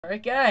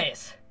Alright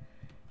guys,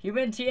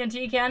 human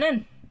TNT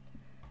Canon.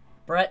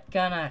 Brett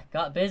kinda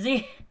got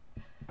busy.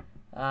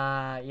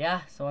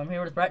 Yeah, so I'm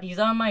here with Brett. He's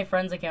on my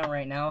friend's account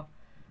right now.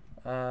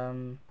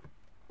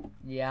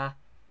 Yeah.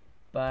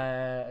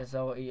 But,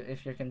 so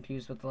if you're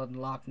confused with the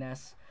Loch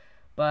Ness.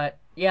 But,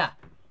 yeah.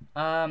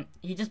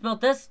 He just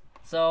built this,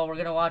 so we're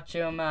gonna watch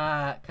him,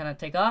 kinda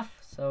take off.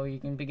 So you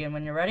can begin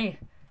when you're ready.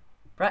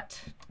 Brett.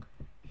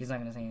 He's not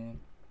gonna say anything.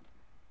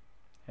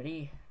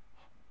 Ready?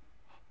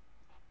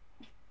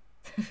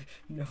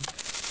 No.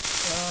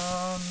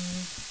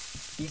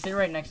 You sit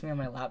right next to me on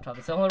my laptop.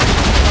 It's the only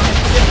reason.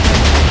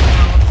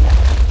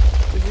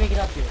 What did you make it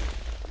up to?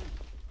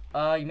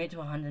 You made it to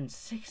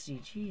 160.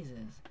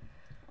 Jesus.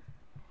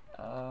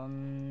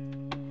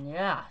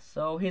 Yeah.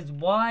 So his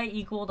Y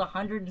equaled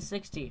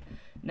 160.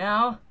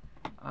 Now,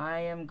 I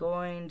am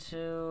going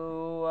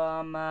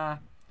to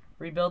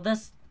rebuild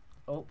this.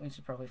 Oh, we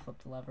should probably flip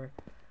the lever.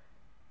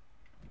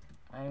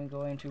 I'm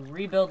going to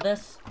rebuild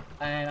this,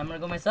 and I'm gonna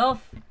go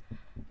myself.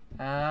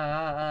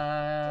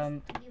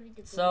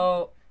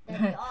 So That'd be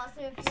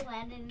awesome if you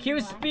landed in cue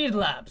speed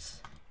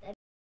laps.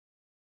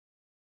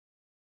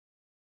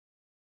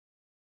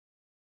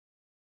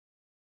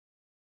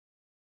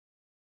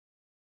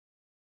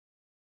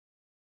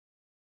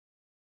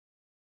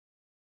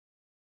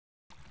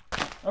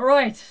 All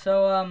right,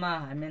 so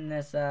I'm in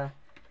this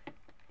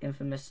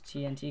infamous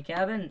TNT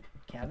Canon.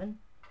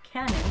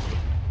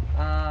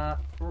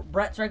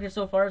 Brett's record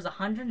so far is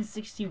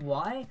 160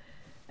 Y.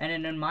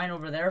 And in mine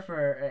over there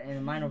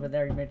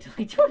you made it to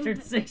like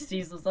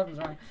 260, so something's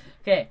wrong.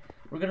 Okay,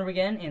 we're gonna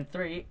begin in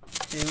 3,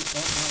 2, 1,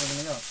 we're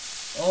gonna go.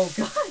 Oh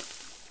god!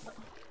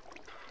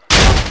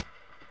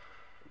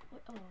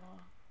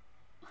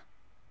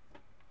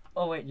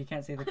 Oh wait, you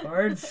can't see the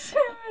chords.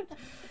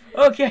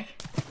 Okay.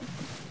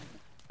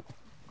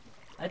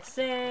 I'd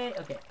say,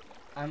 okay,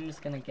 I'm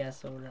just gonna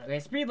guess over.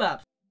 Okay, speed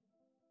laps.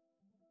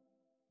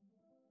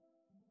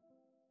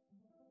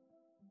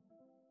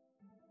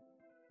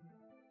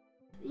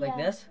 Like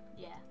this?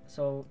 Yeah.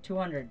 So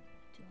 200.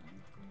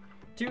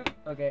 200.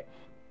 Okay.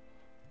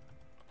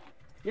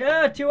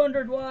 Yeah,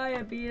 200 Y.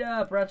 I beat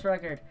up Brett's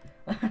record.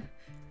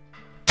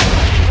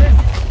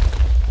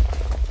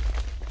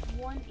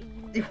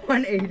 180.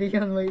 180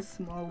 on my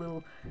small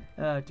little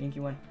dinky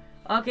one.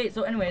 Okay,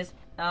 so anyways,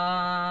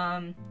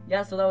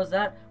 yeah, so that was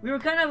that. We were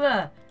kind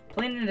of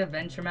playing an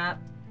adventure map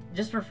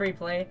just for free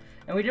play,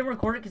 and we didn't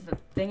record it because the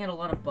thing had a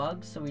lot of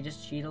bugs, so we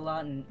just cheat a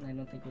lot, and I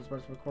don't think it was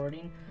worth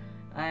recording.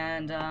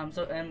 And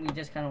we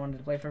just kind of wanted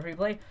to play for free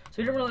play, so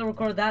we didn't really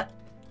record that,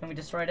 and we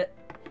destroyed it.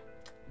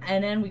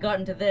 And then we got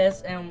into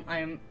this, and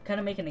I'm kind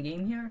of making a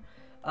game here.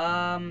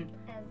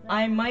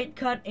 I might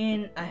cut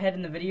in ahead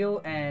in the video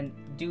and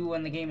do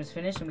when the game is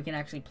finished, and we can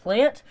actually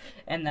play it,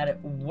 and that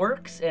it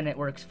works, and it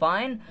works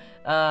fine.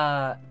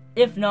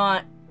 If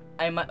not,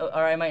 I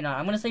might not.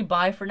 I'm gonna say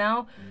bye for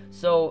now.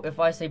 So if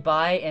I say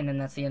bye and then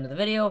that's the end of the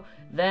video,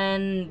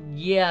 then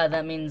yeah,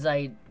 that means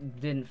I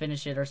didn't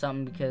finish it or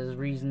something because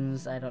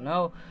reasons I don't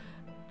know.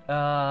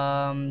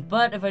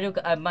 But if I do,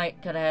 I might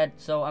cut ahead.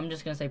 So I'm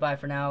just gonna say bye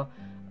for now.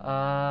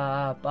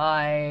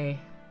 Bye.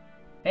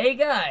 Hey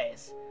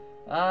guys.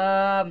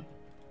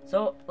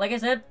 So like I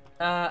said,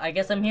 I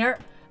guess I'm here.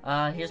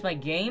 Here's my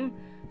game.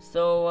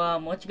 So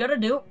what you gotta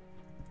do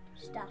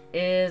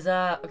is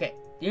okay.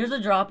 Here's a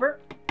dropper.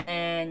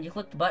 And you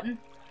click the button,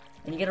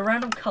 and you get a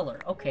random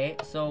color. Okay,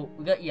 so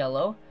we got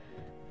yellow.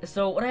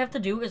 So what I have to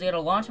do is I gotta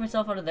launch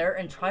myself out of there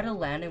and try to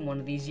land in one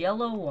of these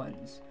yellow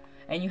ones.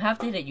 And you have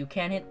to hit it. You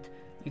can't hit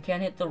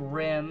the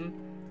rim,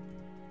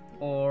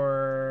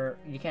 or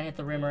you can't hit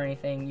the rim or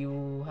anything.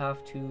 You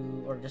have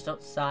to, or just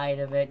outside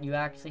of it. You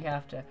actually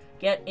have to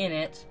get in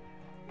it.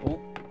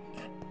 Oh,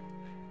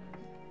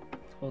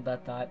 hold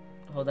that thought.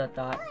 Hold that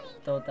thought.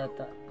 Hold that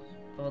thought.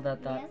 Hold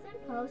that thought. He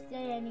hasn't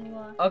posted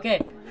anymore.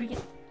 Okay.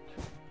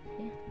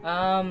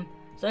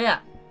 So yeah,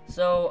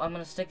 so I'm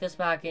gonna stick this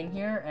back in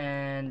here,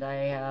 and I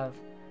have,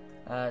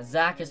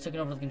 Zach has taken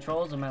over the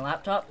controls of my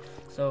laptop,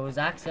 so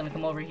Zach's gonna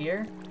come over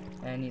here,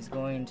 and he's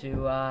going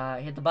to,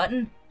 hit the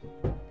button.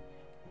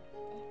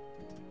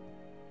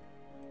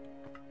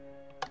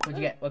 What'd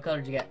you get? What color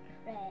did you get?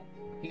 Red.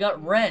 You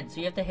got red, so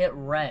you have to hit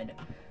red.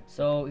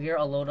 So here,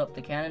 I'll load up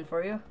the cannon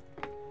for you.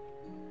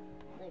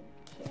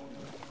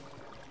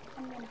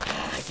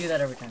 I do that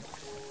every time.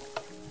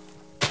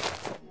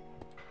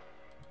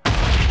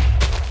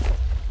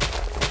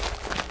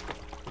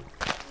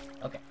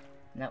 Okay.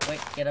 Now wait,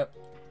 get up.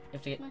 You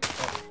have to get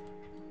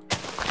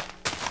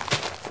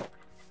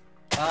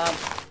up.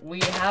 We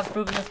have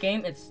proven this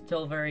game. It's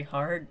still very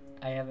hard.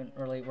 I haven't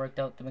really worked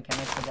out the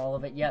mechanics of all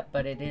of it yet,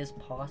 but it is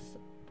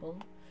possible.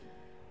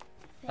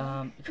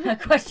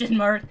 Question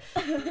mark.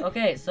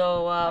 Okay,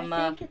 so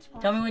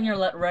tell me when you're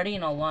ready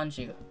and I'll launch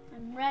you.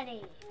 I'm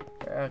ready.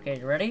 Okay,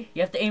 you ready?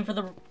 You have to aim for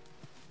the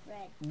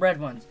red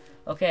ones.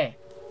 Okay.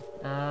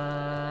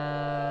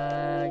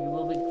 You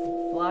will be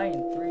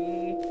flying.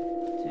 3,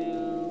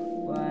 2,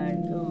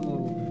 1, go.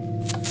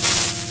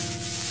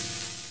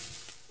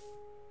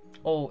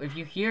 Oh, if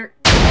you hear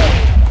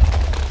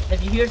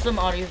If you hear some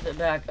audio at the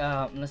back,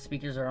 the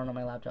speakers are on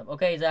my laptop.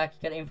 Okay, Zach, you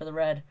gotta aim for the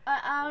red.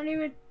 I don't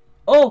even.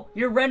 Oh,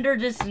 your render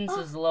distance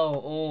is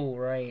low. Oh,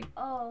 right.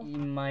 Oh. You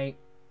might.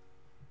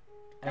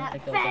 I don't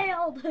That think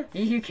failed.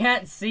 You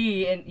can't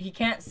see, and he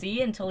can't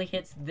see until he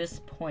hits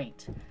this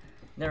point.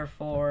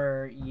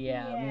 Therefore,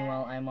 yeah.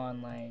 Meanwhile, I'm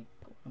on like.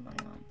 What am I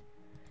on?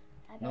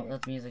 No,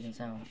 that's music and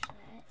sound.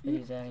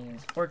 Video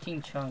settings.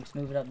 14 chunks.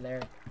 Move it up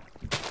there.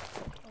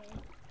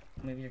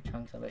 Move your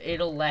chunks up.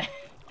 It'll lag.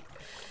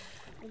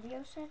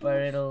 Video settings.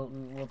 But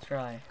we'll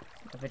try.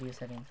 The video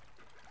settings.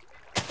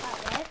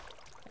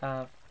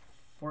 What?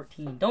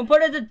 14. Don't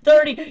put it to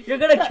 30. You're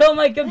gonna kill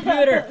my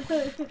computer.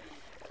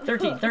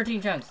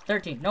 13 chunks.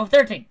 13. No,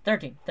 13. Yes,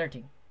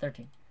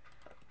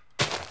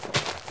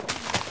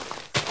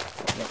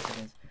 it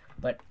is.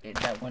 But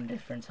that one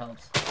difference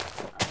helps.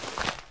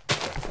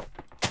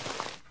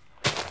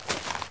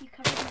 You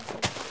covered my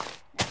face.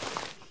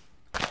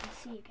 I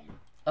see again.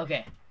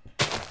 Okay.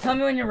 Tell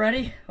me when you're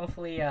ready.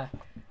 Hopefully,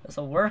 this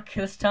will work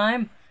this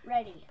time.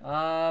 Ready.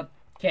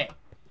 Okay.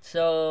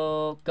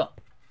 So, go.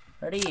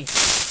 Ready?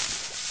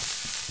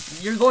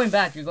 You're going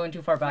back. You're going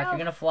too far back. No. You're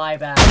gonna fly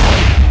back.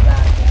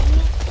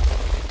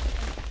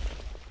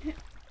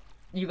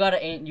 You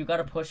gotta aim. You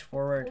gotta push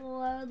forward.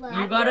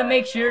 You gotta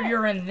make sure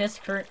you're in this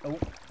current. Oh.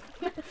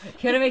 You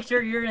gotta make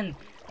sure you're in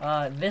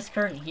this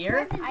current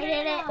here. I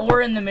did it.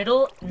 Or in the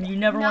middle. You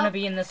never want to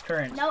be in this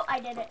current. No, I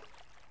did it.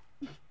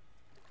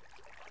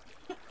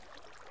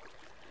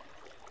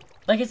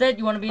 Like I said,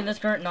 you want to be in this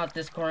current, not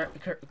this current.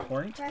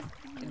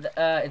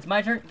 It's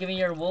my turn. Give me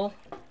your wool,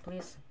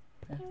 please.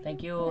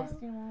 Thank you.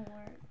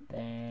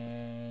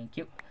 Thank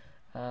you.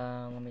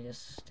 Let me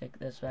just take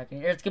this back in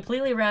here. It's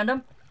completely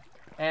random.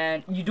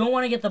 And you don't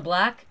want to get the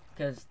black,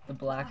 because the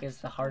black is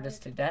the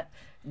hardest to get.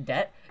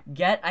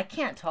 I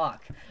can't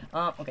talk.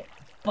 Okay,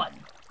 button.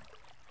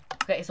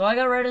 Okay, so I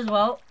got red as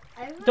well.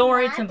 Don't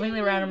worry, it's completely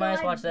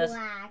randomized. Watch this.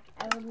 I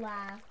would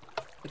laugh.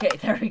 Okay,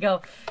 there we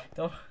go.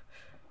 Don't.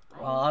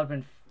 Well, I've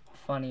been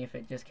funny if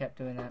it just kept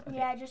doing that. Okay.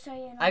 Yeah, just so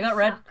you know. I got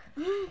red.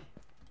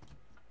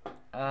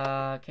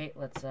 Okay,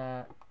 let's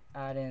add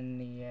in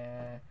the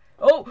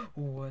oh!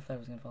 Ooh, I thought I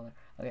was gonna fall there.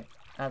 Okay,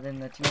 add in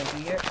the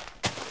TNT here.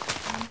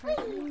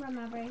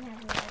 Remembering how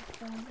to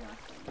redstone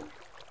blocking.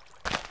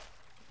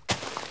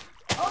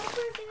 Oh,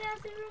 person has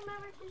to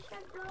remember to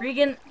shut down.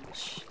 Regan,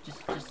 shh,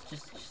 just shh.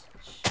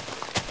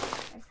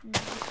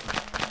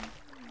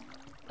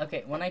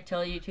 Okay, when I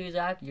tell you to,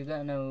 Zach, you're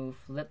gonna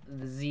flip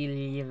the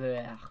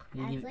lever.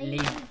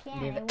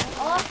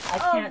 Off I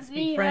can't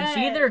speak French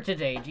either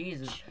today,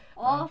 Jesus.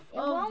 Off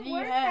of the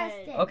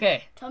head.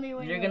 Okay, Tell me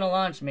when you're gonna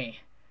launch me.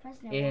 Press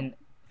no. In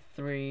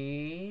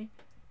 3,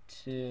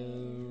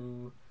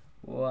 2,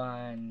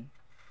 1.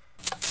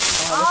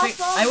 Oh,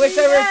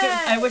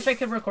 I wish I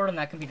could record on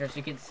that computer so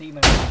you could see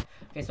my.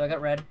 Okay, so I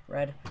got red.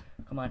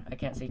 Come on, I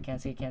can't see.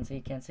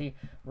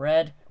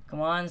 Red.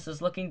 Come on, this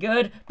is looking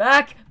good.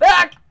 Back.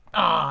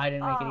 Ah, I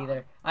didn't make it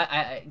either.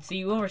 I see,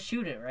 you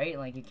overshoot it, right?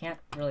 Like you can't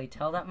really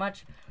tell that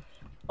much.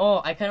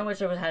 Oh, I kind of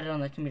wish I had it on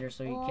the computer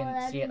so you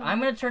can see it. I'm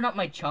gonna turn up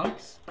my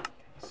chunks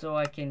so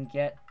I can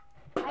get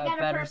a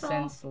better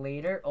sense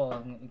later.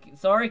 Oh,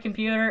 sorry,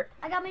 computer.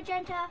 I got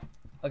magenta.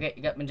 Okay,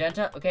 you got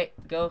magenta. Okay,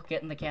 go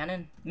get in the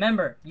cannon.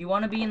 Remember, you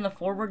want to be in the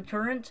forward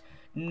current,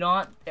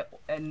 not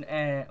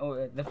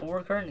the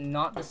forward current,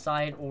 not the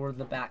side or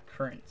the back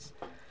currents.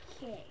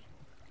 Okay,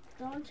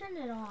 don't turn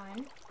it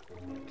on.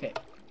 Okay.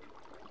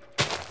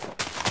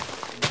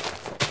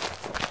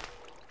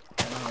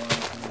 I don't know how long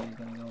this video is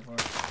gonna go for.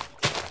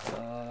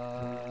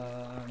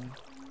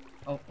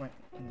 Oh, right.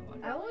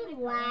 I would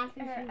laugh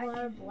if you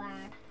were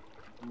black.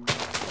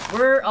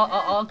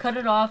 I'll cut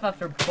it off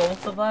after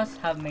both of us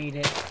have made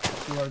it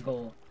to our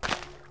goal.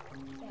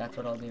 That's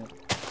what I'll do.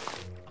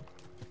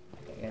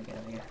 Okay, I gotta get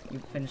out of here. You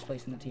finished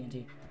placing the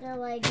TNT. They're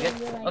like,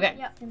 okay.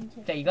 Yep.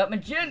 Okay, you got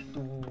magenta.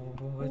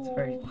 Ooh, it's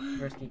very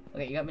risky.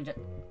 Okay, you got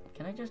magenta.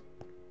 Can I just?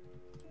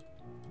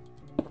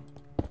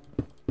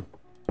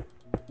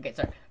 Okay,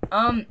 sorry.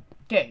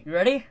 Okay, you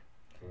ready?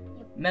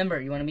 Yep.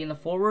 Remember, you want to be in the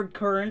forward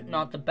current,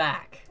 not the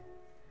back.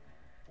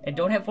 And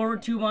don't hit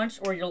forward too much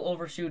or you'll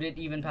overshoot it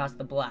even past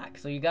the black.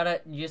 So you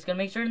just gotta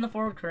make sure you're in the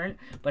forward current,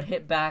 but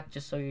hit back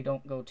just so you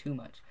don't go too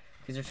much.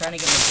 Because you're trying to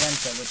get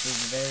magenta, which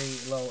is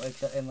very low,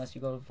 except unless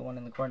you go to the one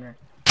in the corner.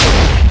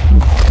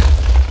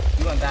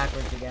 You went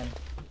backwards again.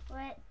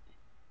 What?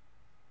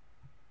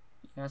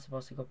 You're not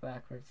supposed to go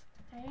backwards.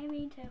 I didn't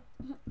mean to.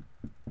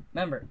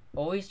 Remember,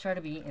 always try to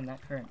be in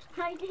that current.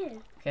 I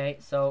did. Okay,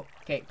 so,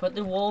 put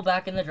the wool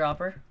back in the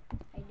dropper.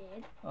 I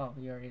did. Oh,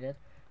 you already did?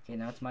 Okay,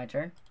 now it's my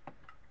turn.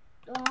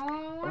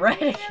 Oh,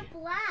 Right.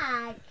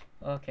 Black.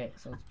 Okay,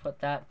 so let's put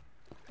that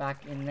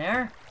back in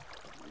there.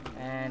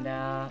 And,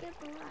 I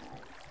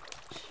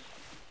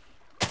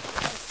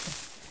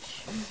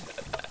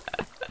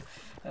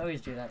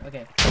always do that.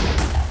 Okay.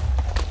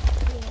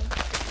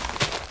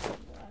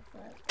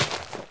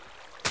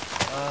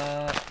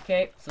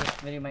 Okay, so this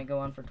video might go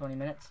on for 20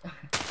 minutes.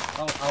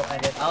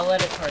 I'll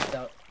edit parts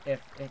out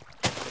if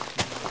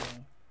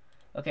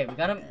okay, we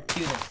gotta do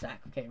this, Zach.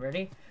 Okay,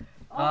 ready?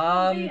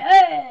 Off the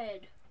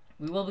head.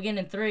 We will begin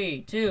in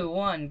 3, 2,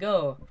 1,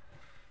 go.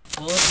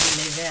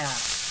 Rose l'hiver.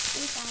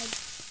 Inside.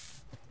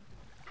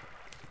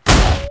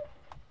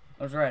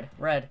 It was red.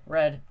 Red.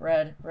 Red.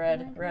 Red.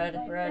 Red.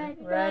 Red. Red. Red.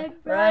 red,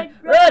 Red.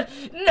 red, Red.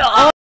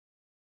 No!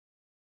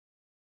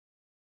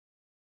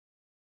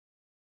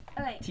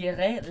 Okay.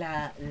 Tirer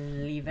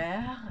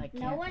l'hiver.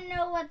 No one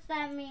knows what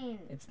that means.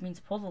 It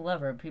means pull the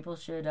lever. People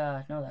should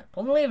know that.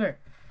 Pull the lever.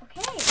 Okay.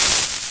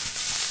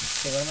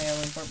 Okay, what am I going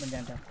to import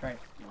magenta? Right.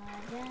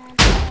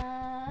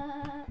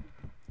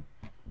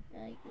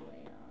 Like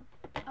way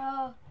off.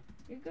 Oh,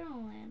 you're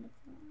gonna land.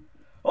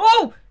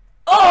 Oh!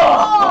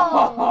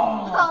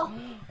 Oh!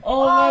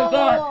 Oh my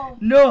god!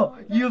 No!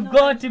 You've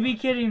got to be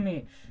kidding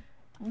me!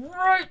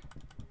 Right!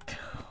 I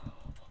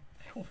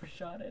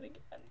overshot it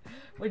again.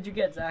 What'd you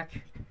get,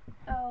 Zach?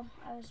 Oh,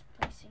 I was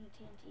placing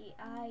TNT.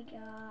 I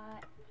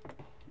got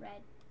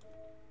red.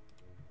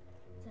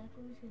 Zach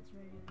always gets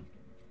red.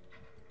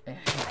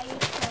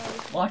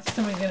 Watch,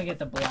 somebody's gonna get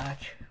the black.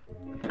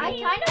 I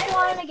kind of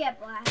want to get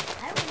black.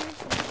 I wish we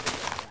could get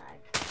black.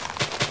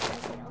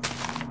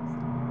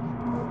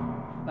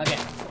 Okay.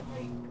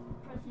 Like,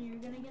 Preston, you're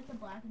gonna get the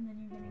black and then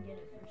you're gonna get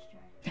it first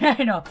try.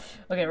 I know.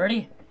 Okay,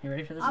 ready? You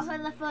ready for this? Off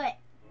of the foot.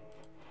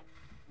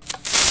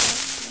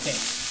 Okay.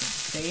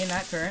 Stay in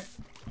that current.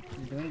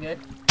 You're doing good.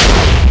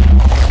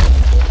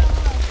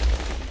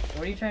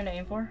 What are you trying to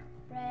aim for?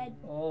 Red.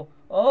 Oh.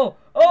 Oh.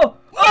 Oh.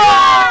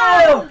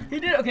 Oh! He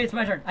did it. Okay, it's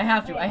my turn. I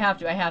have to.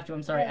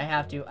 I'm sorry. I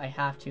have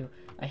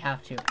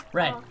to.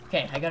 Red.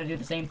 Okay, I gotta do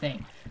the same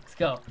thing. Let's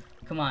go.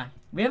 Come on.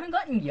 We haven't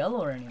gotten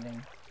yellow or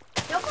anything.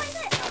 Don't place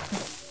it.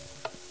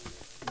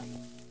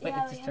 Wait,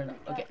 Yeah, it's just we turned up.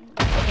 haven't Okay.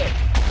 gotten- Okay.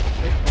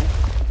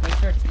 Let's make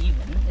sure it's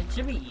even. It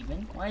should be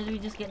even. Why is we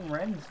just getting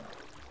red and stuff?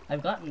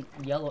 I've gotten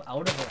yellow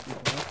out of it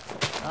before.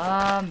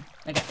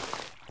 Okay.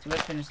 So we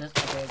have to finish this.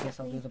 Okay, I guess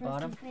I'll do the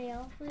bottom.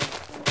 Fail,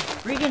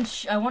 Regan,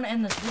 I want to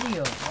end this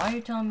video. Why are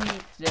you telling me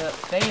to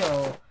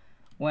fail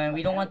when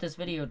we don't want this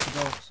video to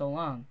go so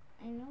long?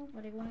 I know,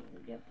 but I want you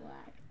to get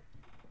black.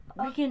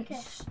 Regan,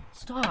 Okay.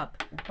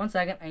 stop. 1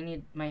 second. I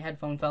need my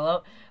headphone fell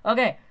out.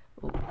 Okay.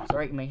 Ooh,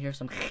 sorry, you might hear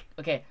some.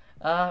 Okay.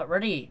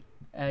 Ready.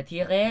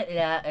 Tirer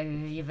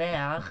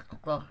l'hiver.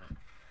 Okay.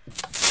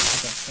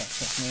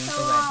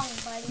 So long,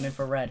 buddy. I'm in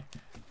for red.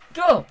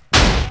 Go.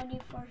 Only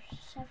for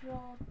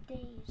several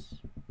days.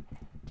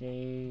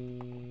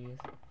 Days.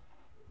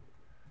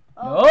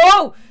 Oh,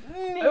 No!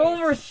 I missed.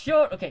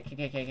 overshot. Okay. Well,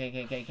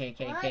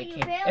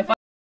 you failed If I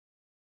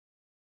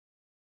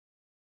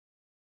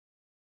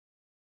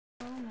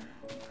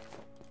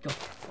go.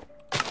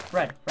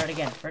 Red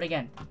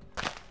again.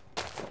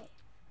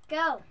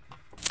 Go.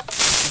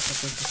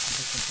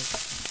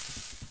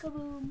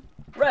 Kaboom.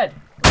 Red.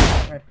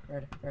 I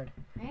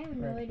have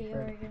no idea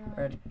where you're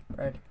going.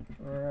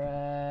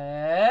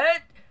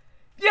 Red.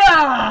 Yeah!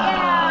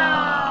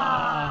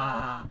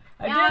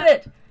 I did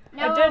it.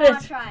 Now I did wanna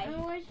it. Try.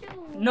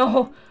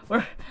 No,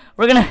 we're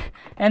gonna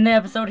end the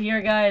episode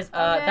here, guys.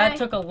 That Okay.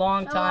 took a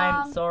long So time.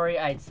 long. Sorry,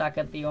 I suck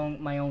at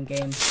my own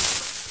game.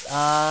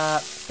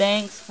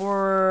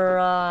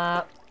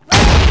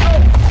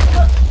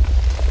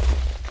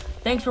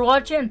 Thanks for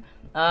watching.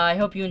 I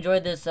hope you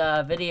enjoyed this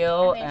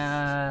video. I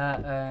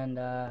And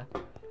So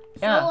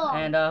yeah, long.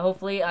 and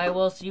hopefully I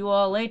will see you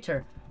all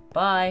later.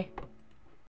 Bye.